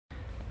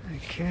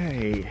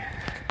Okay,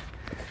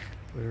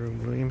 we're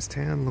in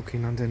Williamstown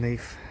looking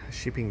underneath a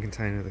shipping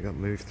container that got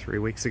moved 3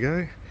 weeks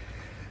ago,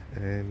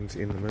 and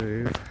in the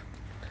move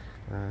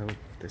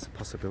there's a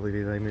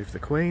possibility they moved the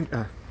queen,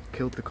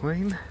 killed the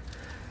queen.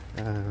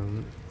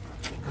 The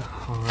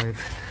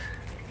hive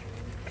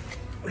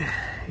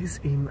is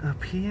in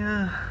up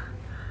here.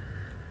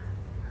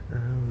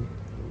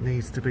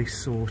 Needs to be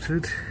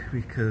sorted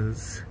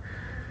because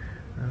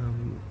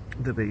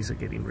the bees are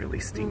getting really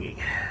stingy.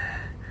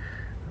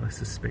 I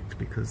suspect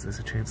because there's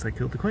a chance they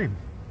killed the queen.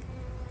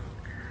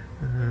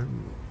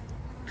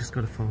 Just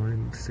got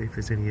to see if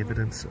there's any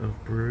evidence of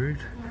brood,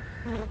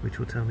 which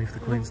will tell me if the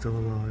queen's still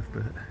alive.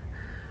 But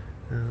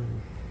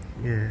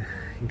yeah,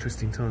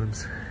 interesting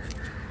times.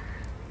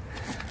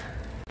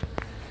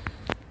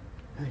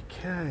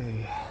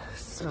 Okay,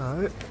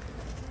 so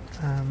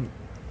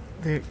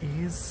there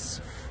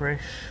is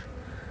fresh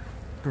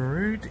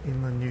brood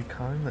in the new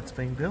comb that's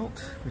been built,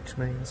 which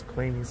means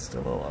queen is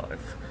still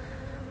alive,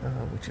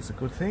 which is a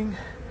good thing.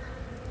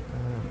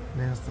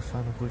 Now's the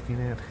fun of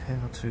working out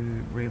how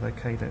to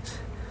relocate it.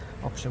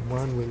 Option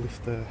 1, we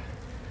lift the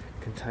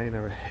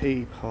container a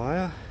heap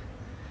higher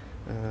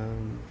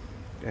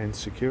and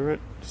secure it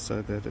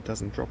so that it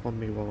doesn't drop on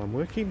me while I'm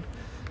working.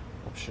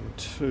 Option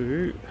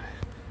 2,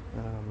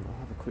 I'll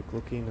have a quick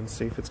look in and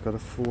see if it's got a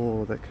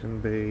floor that can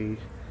be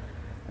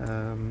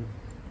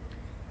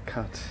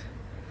cut.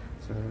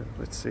 So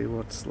let's see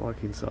what's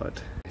like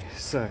inside.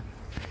 So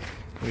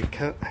we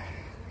cut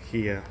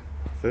here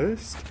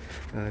first,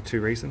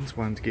 2 reasons.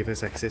 1, to give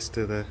us access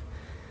to the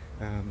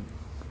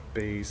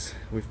bees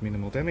with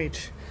minimal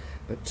damage,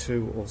 but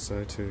 2,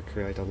 also to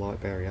create a light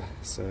barrier,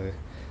 so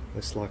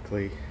less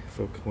likely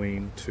for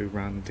queen to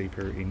run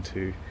deeper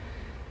into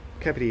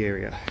cavity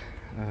area.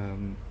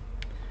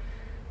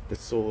 The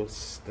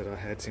saws that I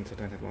had, since I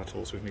don't have my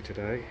tools with me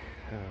today,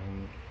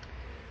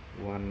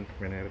 one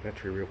ran out of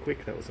battery real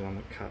quick. That was the one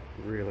that cut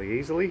really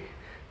easily.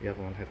 The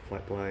other one had a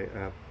flat blade,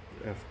 a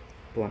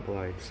blunt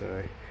blade,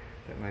 so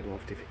that made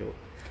life difficult.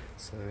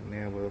 So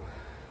now we'll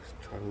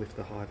try to lift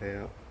the hive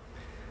out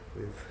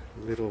with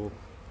little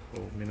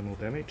or minimal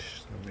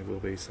damage. So there will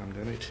be some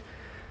damage.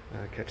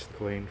 Catch the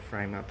queen,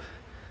 frame up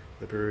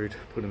the brood,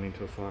 put them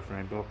into a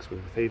 5-frame box with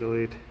a feeder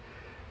lid,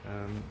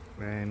 and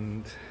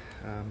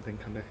then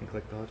come back and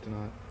collect the hive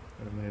tonight,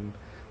 and then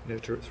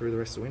nurture it through the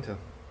rest of the winter.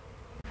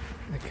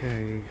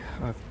 Okay,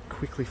 I've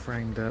quickly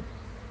framed up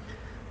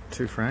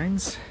 2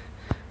 frames.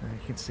 You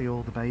can see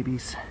all the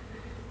babies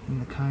in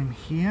the comb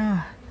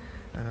here.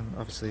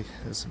 Obviously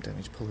there's some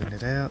damage pulling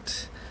it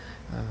out,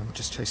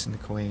 just chasing the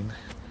queen,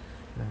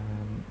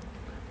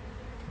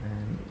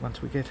 and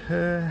once we get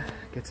her,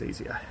 it gets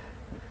easier.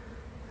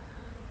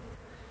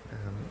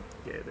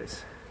 Yeah,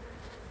 there's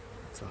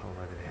a hole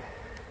over there.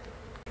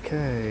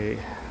 Okay,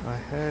 I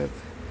have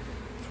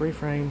 3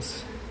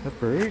 frames of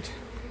brood.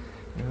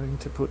 I'm going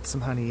to put some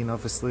honey in,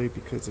 obviously,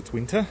 because it's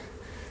winter.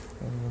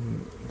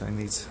 They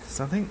need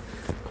something.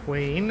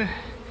 Queen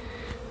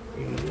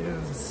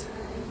is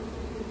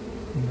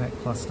in that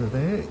cluster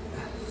there,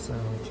 so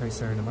I'll chase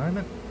her in a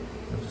moment.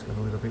 I've just got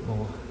a little bit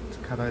more to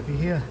cut over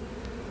here.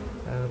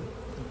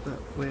 But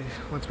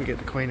once we get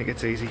the queen, it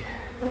gets easy.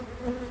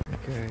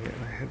 Okay,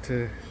 I had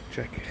to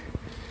jack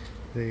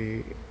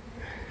the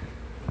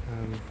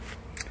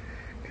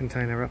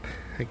container up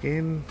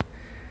again.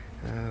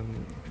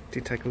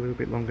 Did take a little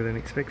bit longer than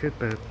expected,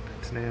 but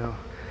it's now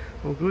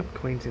all good.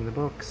 Queen's in the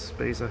box,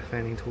 bees are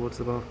fanning towards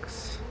the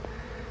box,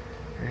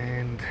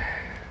 and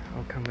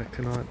I'll come back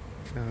tonight,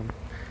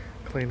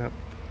 clean up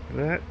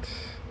that,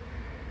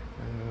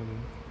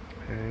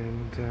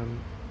 and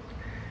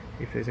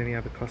if there's any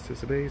other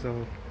clusters of bees,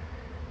 I'll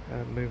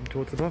move them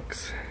towards the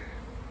box.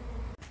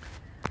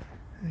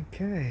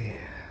 Okay,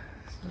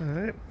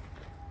 so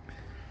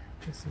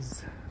this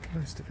is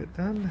most of it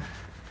done.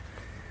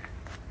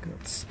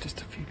 Got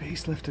just a few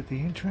bees left at the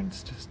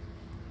entrance, just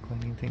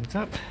cleaning things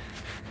up.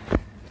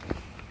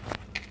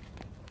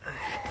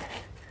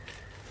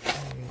 The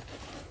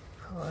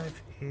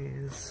hive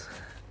is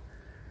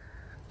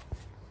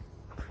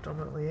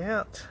predominantly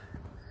out,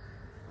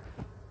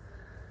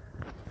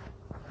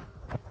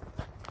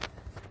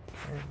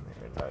 and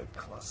there are no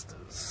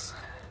clusters.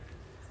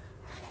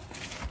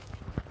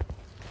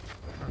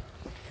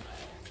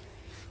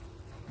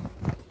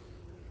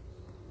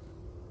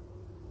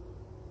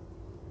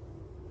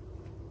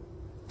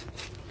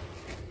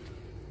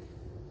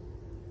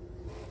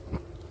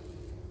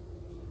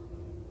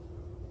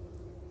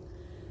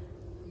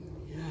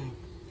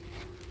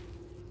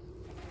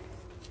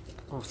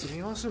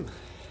 Awesome.